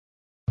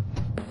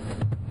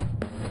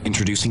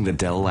Introducing the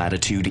Dell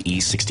Latitude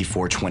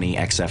E6420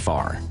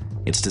 XFR.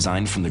 It's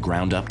designed from the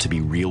ground up to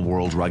be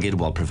real-world rugged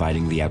while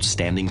providing the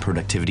outstanding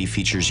productivity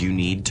features you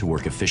need to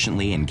work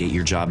efficiently and get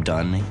your job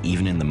done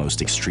even in the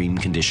most extreme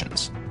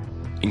conditions.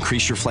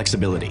 Increase your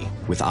flexibility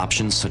with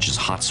options such as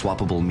hot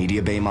swappable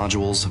media bay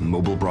modules,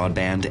 mobile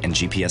broadband, and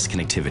GPS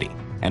connectivity,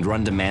 and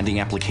run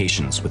demanding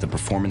applications with the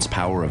performance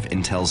power of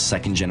Intel's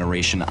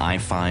second-generation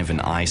i5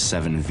 and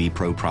i7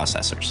 vPro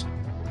processors.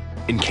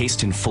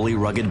 Encased in fully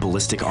rugged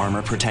ballistic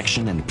armor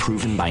protection and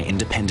proven by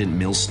independent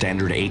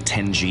mil-standard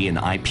 810G and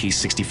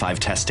IP65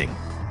 testing,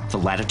 the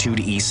Latitude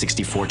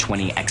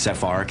E6420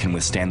 XFR can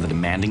withstand the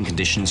demanding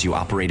conditions you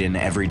operate in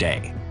every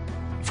day.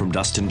 From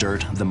dust and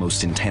dirt, the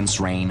most intense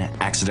rain,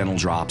 accidental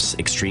drops,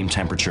 extreme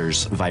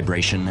temperatures,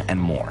 vibration, and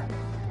more.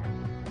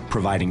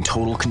 Providing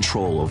total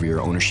control over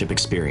your ownership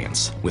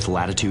experience with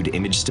Latitude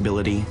image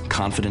stability,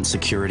 confident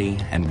security,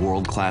 and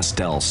world-class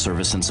Dell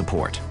service and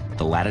support.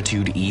 The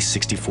Latitude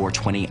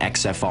E6420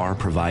 XFR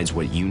provides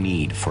what you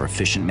need for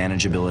efficient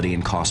manageability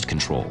and cost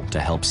control to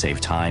help save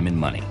time and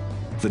money.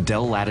 The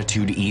Dell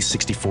Latitude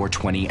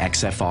E6420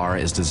 XFR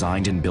is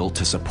designed and built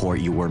to support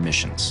your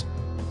missions.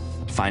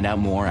 Find out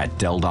more at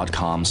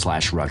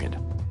dell.com/rugged.